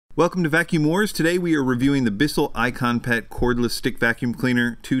Welcome to Vacuum Wars. Today we are reviewing the Bissell ICONpet Cordless Stick Vacuum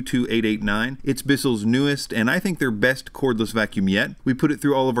Cleaner 22889. It's Bissell's newest and I think their best cordless vacuum yet. We put it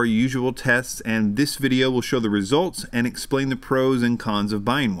through all of our usual tests, and this video will show the results and explain the pros and cons of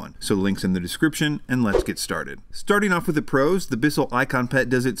buying one. So links in the description, and let's get started. Starting off with the pros, the Bissell ICONpet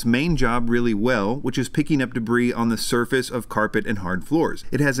does its main job really well, which is picking up debris on the surface of carpet and hard floors.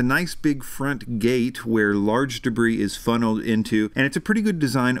 It has a nice big front gate where large debris is funneled into, and it's a pretty good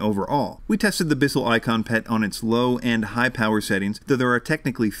design overall. We tested the Bissell ICONpet on its low and high power settings, though there are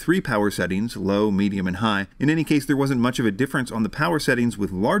technically 3 power settings, low, medium, and high. In any case, there wasn't much of a difference on the power settings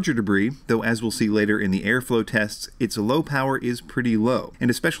with larger debris, though as we'll see later in the airflow tests, its low power is pretty low.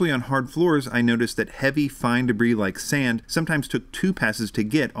 And especially on hard floors, I noticed that heavy, fine debris like sand sometimes took 2 passes to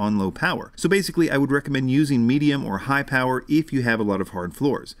get on low power. So basically, I would recommend using medium or high power if you have a lot of hard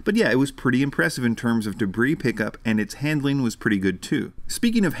floors. But yeah, it was pretty impressive in terms of debris pickup, and its handling was pretty good too.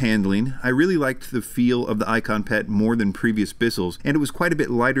 Speaking of handling, I really liked the feel of the ICONpet more than previous Bissells, and it was quite a bit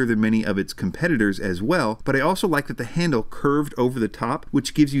lighter than many of its competitors as well, but I also like that the handle curved over the top,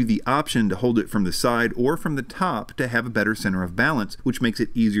 which gives you the option to hold it from the side or from the top to have a better center of balance, which makes it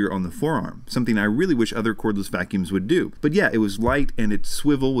easier on the forearm, something I really wish other cordless vacuums would do. But yeah, it was light and its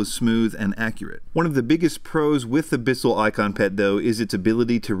swivel was smooth and accurate. One of the biggest pros with the Bissell ICONpet though is its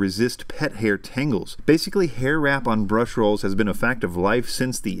ability to resist pet hair tangles. Basically, hair wrap on brush rolls has been a fact of life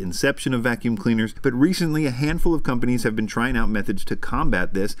since the inception of vacuum cleaners, but recently a handful of companies have been trying out methods to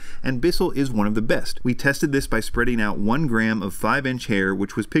combat this, and Bissell is one of the best. We tested this by spreading out 1 gram of 5-inch hair,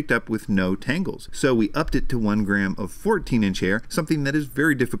 which was picked up with no tangles. So we upped it to 1 gram of 14-inch hair, something that is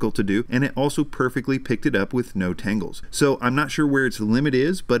very difficult to do, and it also perfectly picked it up with no tangles. So I'm not sure where its limit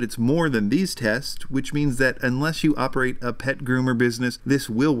is, but it's more than these tests, which means that unless you operate a pet groomer business, this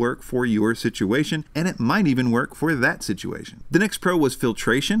will work for your situation, and it might even work for that situation. The next pro was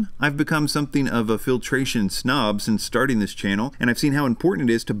filtration. I've become something of a filtration snob since starting this channel, and I've seen how important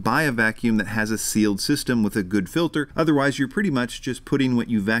it is to buy a vacuum that has a sealed system with a good filter. Otherwise, you're pretty much just putting what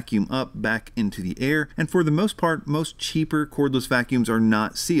you vacuum up back into the air, and for the most part, most cheaper cordless vacuums are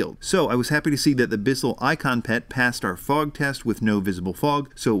not sealed. So I was happy to see that the Bissell ICONpet passed our fog test with no visible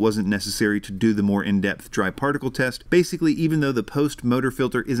fog, so it wasn't necessary to do the more in-depth dry particle test. Basically, even though the post-motor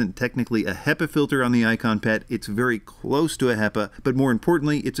filter isn't technically a HEPA filter on the ICONpet, it's very close to a HEPA, but more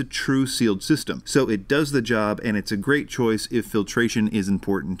importantly, it's a true sealed system. So it does the job, and it's a great choice if filtration is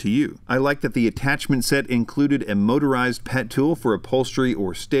important to you. I like that the attachment set included a motorized pet tool for upholstery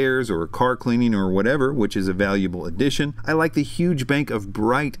or stairs or car cleaning or whatever, which is a valuable addition. I like the huge bank of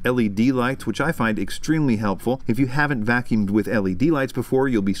bright LED lights, which I find extremely helpful. If you haven't vacuumed with LED lights before,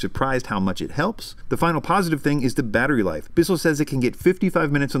 you'll be surprised how much it helps. The final positive thing is the battery life. Bissell says it can get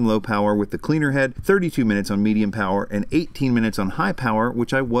 55 minutes on low power with the cleaner head, 32 minutes on medium power, and 18 minutes on high power,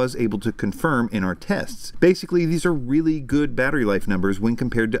 which I was able to confirm in our tests. Basically, these are really good battery life numbers when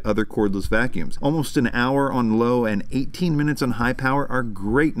compared to other cordless vacuums. Almost an hour on low and 18 minutes on high power are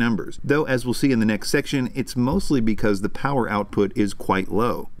great numbers, though as we'll see in the next section, it's mostly because the power output is quite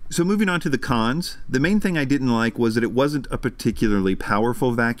low. So moving on to the cons, the main thing I didn't like was that it wasn't a particularly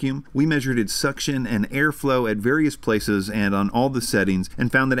powerful vacuum. We measured its suction and airflow at various places and on all the settings,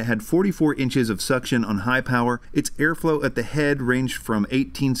 and found that it had 44 inches of suction on high power. Its airflow at the head ranged from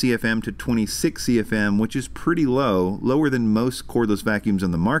 18 CFM to 26 CFM, which is pretty low, lower than most cordless vacuums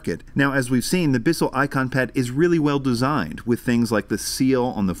on the market. Now, as we've seen, the Bissell ICONpet is really well designed, with things like the seal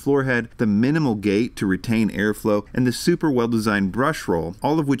on the floor head, the minimal gate to retain airflow, and the super well designed brush roll,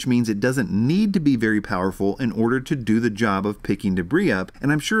 all of which means it doesn't need to be very powerful in order to do the job of picking debris up,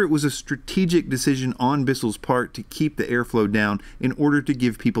 and I'm sure it was a strategic decision on Bissell's part to keep the airflow down in order to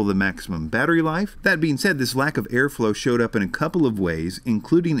give people the maximum battery life. That being said, this lack of airflow showed up in a couple of ways,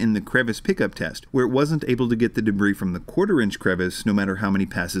 including in the crevice pickup test, where it wasn't able to get the debris from the 1/4-inch crevice no matter how many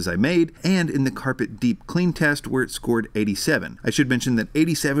passes I made, and in the carpet deep clean test where it scored 87. I should mention that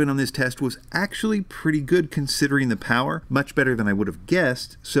 87 on this test was actually pretty good considering the power, much better than I would have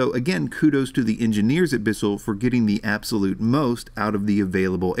guessed. So again, kudos to the engineers at Bissell for getting the absolute most out of the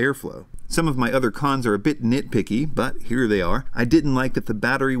available airflow. Some of my other cons are a bit nitpicky, but here they are. I didn't like that the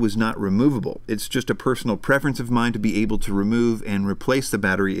battery was not removable. It's just a personal preference of mine to be able to remove and replace the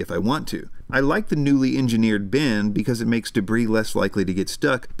battery if I want to. I like the newly engineered bend because it makes debris less likely to get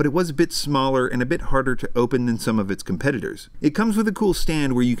stuck, but it was a bit smaller and a bit harder to open than some of its competitors. It comes with a cool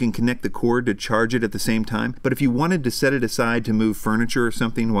stand where you can connect the cord to charge it at the same time, but if you wanted to set it aside to move furniture or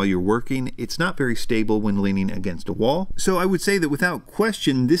something while you're working, it's not very stable when leaning against a wall. So I would say that without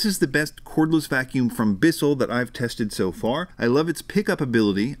question, this is the best cordless vacuum from Bissell that I've tested so far. I love its pickup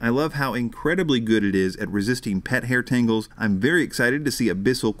ability. I love how incredibly good it is at resisting pet hair tangles. I'm very excited to see a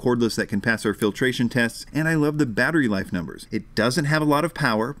Bissell cordless that can pass our filtration tests, and I love the battery life numbers. It doesn't have a lot of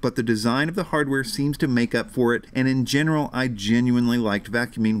power, but the design of the hardware seems to make up for it, and in general, I genuinely liked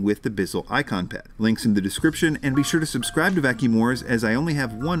vacuuming with the Bissell ICONpet. Links in the description, and be sure to subscribe to Vacuum Wars, as I only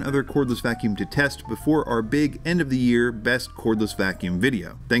have one other cordless vacuum to test before our big end of the year best cordless vacuum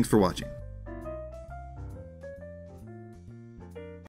video. Thanks for watching.